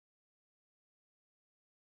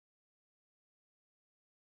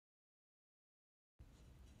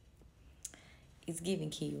It's giving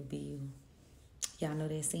Kill Bill. Y'all know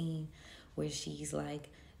that scene where she's like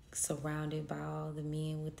surrounded by all the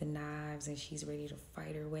men with the knives and she's ready to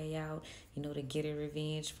fight her way out, to get her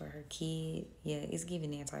revenge for her kid. Yeah, it's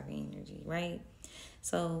giving that type of energy, right?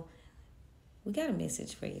 So we got a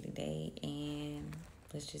message for you today, and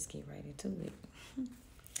let's just get right into it.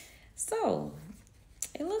 So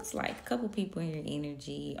it looks like a couple people in your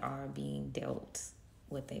energy are being dealt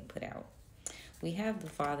what they put out. We have the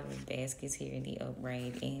Father of Baskets here in the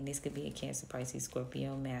upright, and this could be a Cancer, Pisces,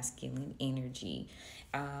 Scorpio, masculine energy.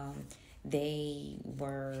 They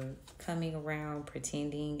were coming around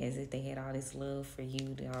pretending as if they had all this love for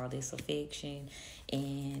you, all this affection,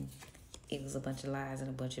 and it was a bunch of lies and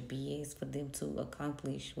a bunch of BS for them to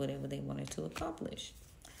accomplish whatever they wanted to accomplish.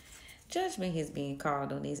 Judgment is being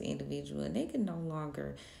called on this individual, and they can no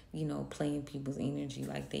longer, play in people's energy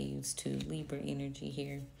like they used to. Libra energy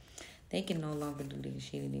here. They can no longer do this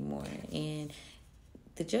shit anymore. And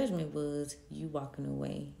the judgment was you walking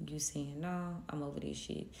away. You saying, no, I'm over this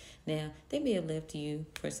shit. Now, they may have left you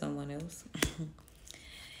for someone else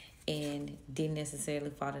and didn't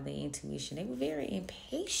necessarily follow their intuition. They were very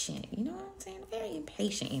impatient. You know what I'm saying? Very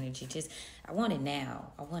impatient energy. Just, I want it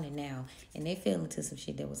now. I want it now. And they fell into some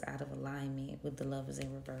shit that was out of alignment with the Lovers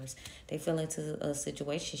in reverse. They fell into a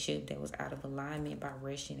situationship that was out of alignment by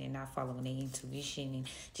rushing and not following their intuition and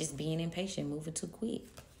just being impatient, moving too quick.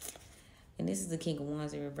 And this is the King of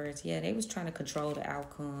Wands in reverse. Yeah, they was trying to control the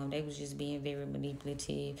outcome. They was just being very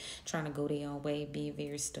manipulative, trying to go their own way, being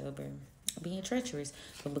very stubborn, being treacherous.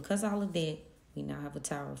 But because of all of that, we now have a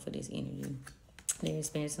tower for this energy. They're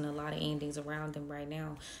experiencing a lot of endings around them right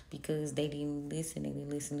now because they didn't listen. They didn't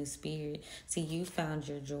listen to spirit. See, you found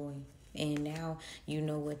your joy. And now you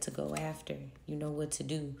know what to go after. You know what to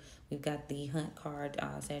do. We've got the hunt card,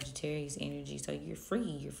 Sagittarius energy. So you're free.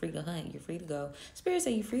 You're free to hunt. You're free to go. Spirit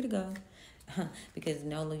say you're free to go. Because you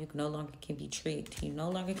no longer can be tricked. You no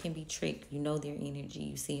longer can be tricked. You know their energy.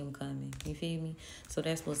 You see them coming. You feel me? So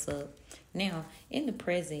that's what's up. Now, in the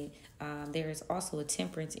present, there is also a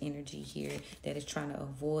temperance energy here that is trying to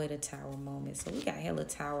avoid a tower moment. So we got hella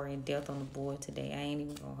tower and death on the board today. I ain't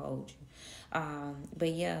even going to hold you.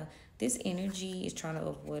 But yeah, this energy is trying to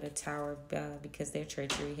avoid a tower because their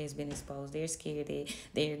treachery has been exposed. They're scared that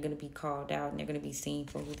they're going to be called out and they're going to be seen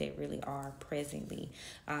for who they really are presently.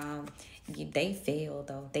 They failed,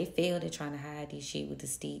 though. They failed at trying to hide this shit with the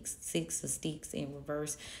sticks, 6 of sticks in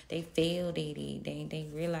reverse. They failed at it. They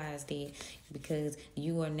realized that because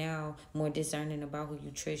you are now more discerning about who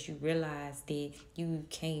you trust. You realize that you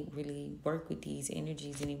can't really work with these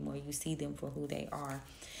energies anymore. You see them for who they are.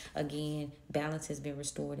 Again, balance has been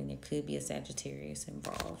restored and there could be a Sagittarius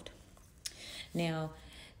involved. Now,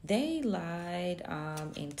 they lied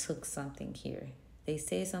and took something here. They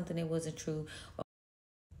said something that wasn't true.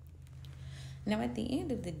 Now, at the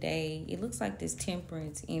end of the day, it looks like this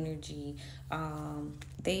temperance energy,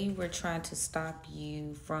 they were trying to stop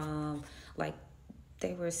you from, like,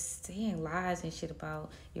 they were saying lies and shit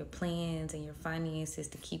about your plans and your finances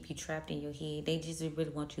to keep you trapped in your head. They just really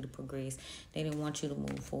want you to progress. They didn't want you to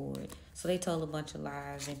move forward. So they told a bunch of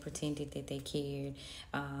lies and pretended that they cared,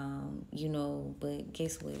 but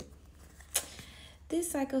guess what? This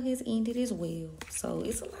cycle has ended as well. So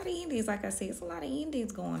it's a lot of endings. Like I said, it's a lot of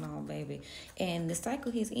endings going on, baby. And the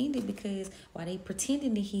cycle has ended because while they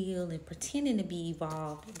pretending to heal and pretending to be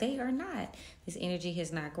evolved, they are not. This energy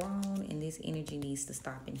has not grown, and this energy needs to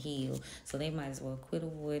stop and heal. So they might as well quit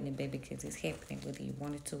avoiding it, baby, because it's happening whether you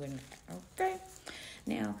want it to or not. Okay?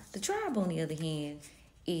 Now, the tribe, on the other hand,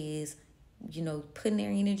 is putting their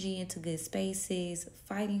energy into good spaces,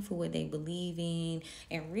 fighting for what they believe in,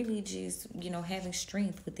 and really just, having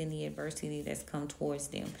strength within the adversity that's come towards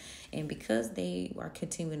them. And because they are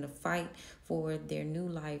continuing to fight for their new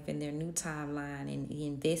life and their new timeline and the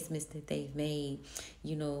investments that they've made,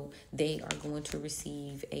 they are going to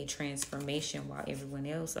receive a transformation while everyone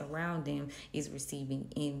else around them is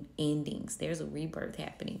receiving endings. There's a rebirth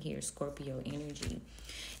happening here, Scorpio energy.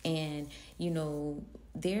 And,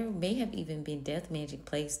 there may have even been death magic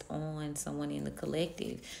placed on someone in the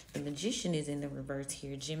collective. The Magician is in the reverse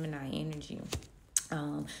here, Gemini energy.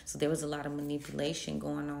 So there was a lot of manipulation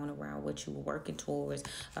going on around what you were working towards.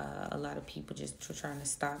 A lot of people just were trying to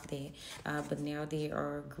stop that. But now they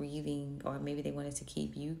are grieving, or maybe they wanted to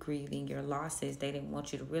keep you grieving your losses. They didn't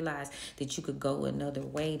want you to realize that you could go another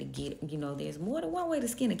way to get, there's more than one way to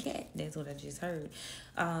skin a cat. That's what I just heard.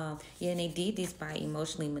 And they did this by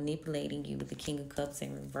emotionally manipulating you with the King of Cups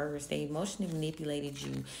in reverse. They emotionally manipulated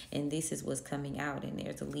you, and this is what's coming out. And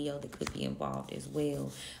there's a Leo that could be involved as well.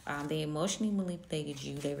 They emotionally manipulated created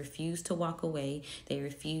you. They refuse to walk away. They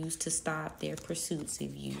refuse to stop their pursuits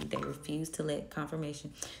of you. They refuse to let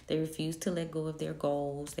confirmation. They refuse to let go of their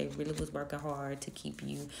goals. They really was working hard to keep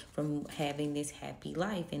you from having this happy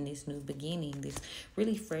life and this new beginning, this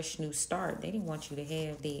really fresh new start. They didn't want you to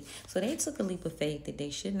have that. So they took a leap of faith that they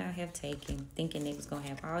should not have taken, thinking they was going to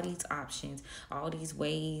have all these options, all these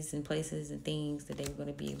ways and places and things that they were going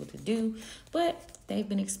to be able to do. But they've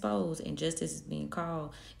been exposed and justice is being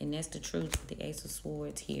called. And that's the truth. The Ace of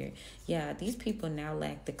Swords here. Yeah, these people now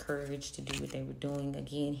lack the courage to do what they were doing.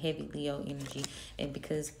 Again, heavy Leo energy. And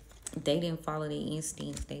because they didn't follow their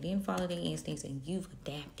instincts. They didn't follow their instincts, and you've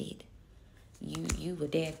adapted. You've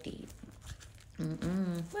adapted.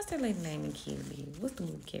 What's that lady name in Kill Bill? What's the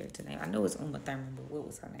movie character name? I know it's Uma Thurman, but what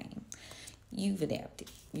was her name? You've adapted.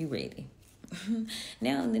 You ready.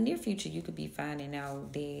 Now, in the near future, you could be finding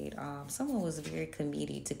out that someone was very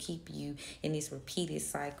committed to keep you in this repeated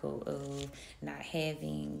cycle of not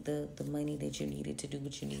having the money that you needed to do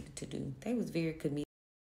what you needed to do. They was very committed.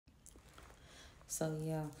 So,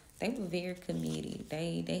 yeah, they were very committed.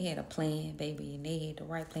 They had a plan, baby, and they had the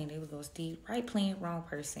right plan. They were going to steal right plan, wrong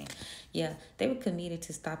person. Yeah, they were committed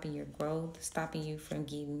to stopping your growth, stopping you from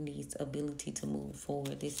getting this ability to move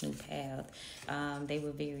forward, this new path. They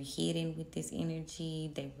were very hidden with this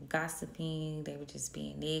energy. They were gossiping. They were just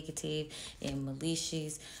being negative and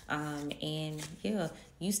malicious. And, yeah,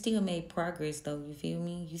 you still made progress, though. You feel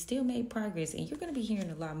me? You still made progress. And you're going to be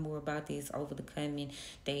hearing a lot more about this over the coming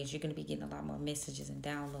days. You're going to be getting a lot more messages and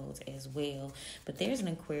downloads as well. But there's an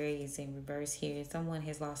Aquarius in reverse here. Someone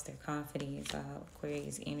has lost their confidence.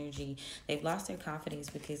 Aquarius energy. They've lost their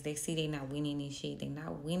confidence because they see they're not winning this shit. They're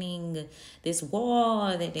not winning this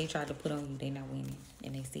war that they tried to put on you. They're not winning.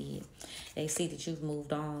 And they see it. They see that you've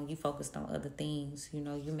moved on. You focused on other things. You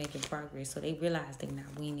know, you're making progress. So they realize they're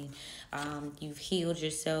not winning. You've healed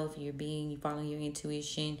yourself. You're following your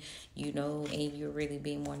intuition, you know, and you're really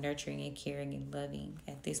being more nurturing and caring and loving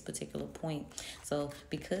at this particular point. So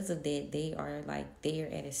because of that, they are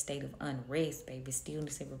at a state of unrest, baby.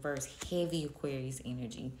 Stillness in reverse, heavy Aquarius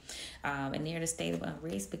energy. And they're in a state of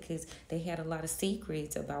unrest because they had a lot of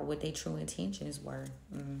secrets about what their true intentions were.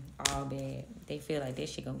 All bad. They feel like that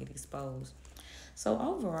shit gonna get exposed. So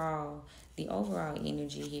overall, the overall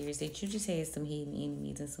energy here is that you just had some hidden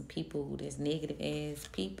enemies and some people that's negative ass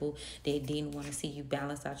people that didn't want to see you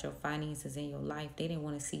balance out your finances in your life. They didn't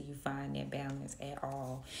want to see you find that balance at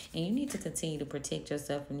all. And you need to continue to protect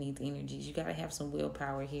yourself from these energies. You got to have some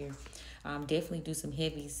willpower here. Definitely do some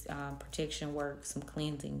heavy protection work, some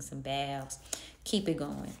cleansing, some baths. Keep it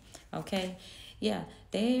going. Okay? Yeah,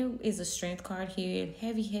 there is a strength card here.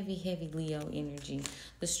 Heavy, heavy, heavy Leo energy.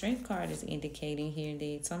 The strength card is indicating here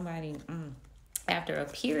that somebody, after a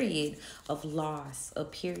period of loss, a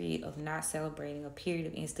period of not celebrating, a period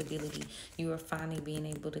of instability, you are finally being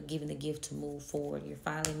able to give the gift to move forward. You're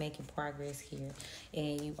finally making progress here.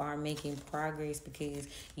 And you are making progress because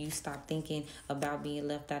you stop thinking about being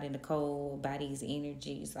left out in the cold by these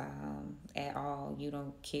energies at all. You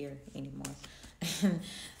don't care anymore.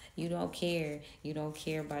 You don't care. You don't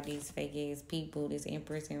care about these fake ass people, this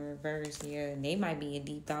Empress in reverse. Yeah, and they might be in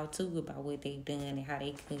deep thought too about what they've done and how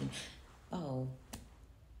they couldn't. Oh.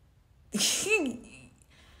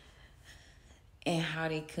 And how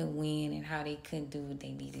they could win and how they couldn't do what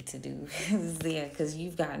they needed to do. Yeah, because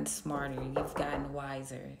you've gotten smarter. You've gotten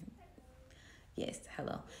wiser. Yes,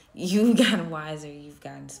 hello. You've gotten wiser. You've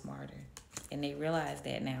gotten smarter. And they realize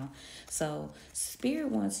that now. So Spirit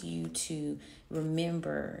wants you to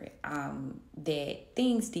remember that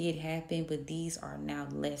things did happen, but these are now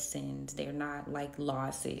lessons. They're not like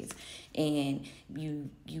losses. And you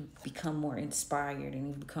become more inspired and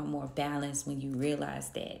you become more balanced when you realize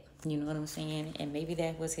that. You know what I'm saying? And maybe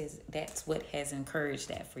that's what has encouraged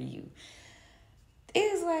that for you.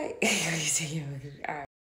 It's like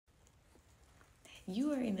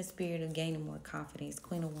you are in the spirit of gaining more confidence,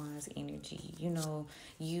 Queen of Wands energy. You know,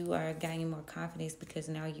 you are gaining more confidence because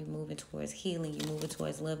now you're moving towards healing. You're moving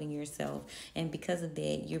towards loving yourself. And because of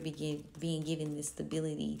that, you're being given this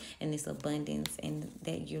stability and this abundance and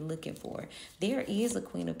that you're looking for. There is a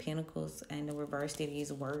Queen of Pentacles and the reverse that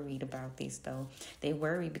is worried about this, though. They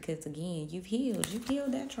worry because, again, you've healed. You've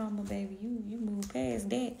healed that trauma, baby. You moved past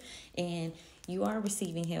that. And you are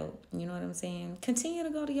receiving help. You know what I'm saying? Continue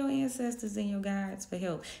to go to your ancestors and your guides for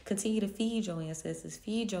help. Continue to feed your ancestors,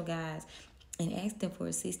 feed your guides, and ask them for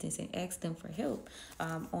assistance and ask them for help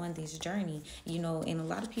on this journey. You know, and a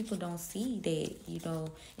lot of people don't see that, you know,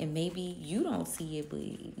 and maybe you don't see it, but,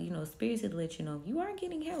 you know, spirits will let you know you are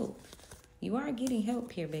getting help. You are getting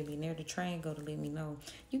help here, baby. And there the triangle to let me know.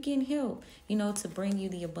 You getting help, to bring you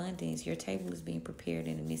the abundance. Your table is being prepared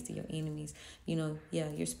in the midst of your enemies. Yeah,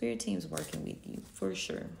 your spirit team's working with you for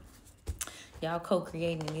sure. Y'all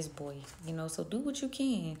co-creating this boy, so do what you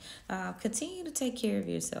can. Continue to take care of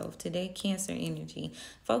yourself. Today, Cancer energy.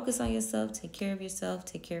 Focus on yourself. Take care of yourself.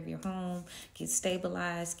 Take care of your home. Get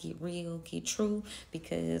stabilized. Get real. Get true.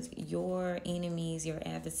 Because your enemies, your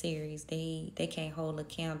adversaries, they can't hold a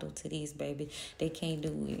candle to this, baby. They can't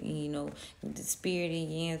do it. The spirit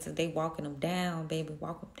in your answer, they walking them down, baby.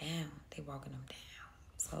 Walk them down. They walking them down.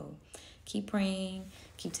 So keep praying,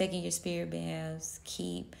 keep taking your spirit baths,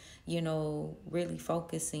 keep, really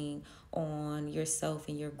focusing on yourself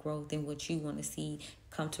and your growth and what you want to see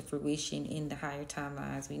come to fruition in the higher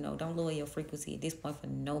timelines. Don't lower your frequency at this point for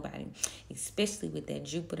nobody, especially with that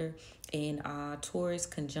Jupiter and Taurus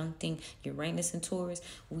conjuncting Uranus and Taurus.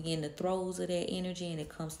 We in the throes of that energy, and it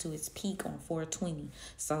comes to its peak on 420.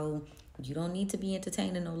 So you don't need to be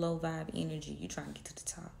entertaining no low vibe energy. You trying to get to the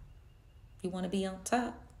top. You want to be on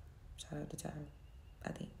top? Shout out to Tyra,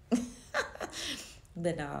 I think.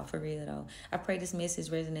 But no, for real though. I pray this message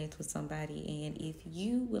resonates with somebody. And if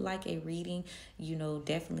you would like a reading,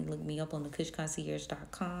 definitely look me up on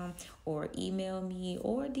thekushconcierge.com or email me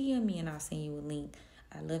or DM me and I'll send you a link.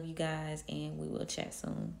 I love you guys and we will chat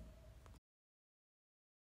soon.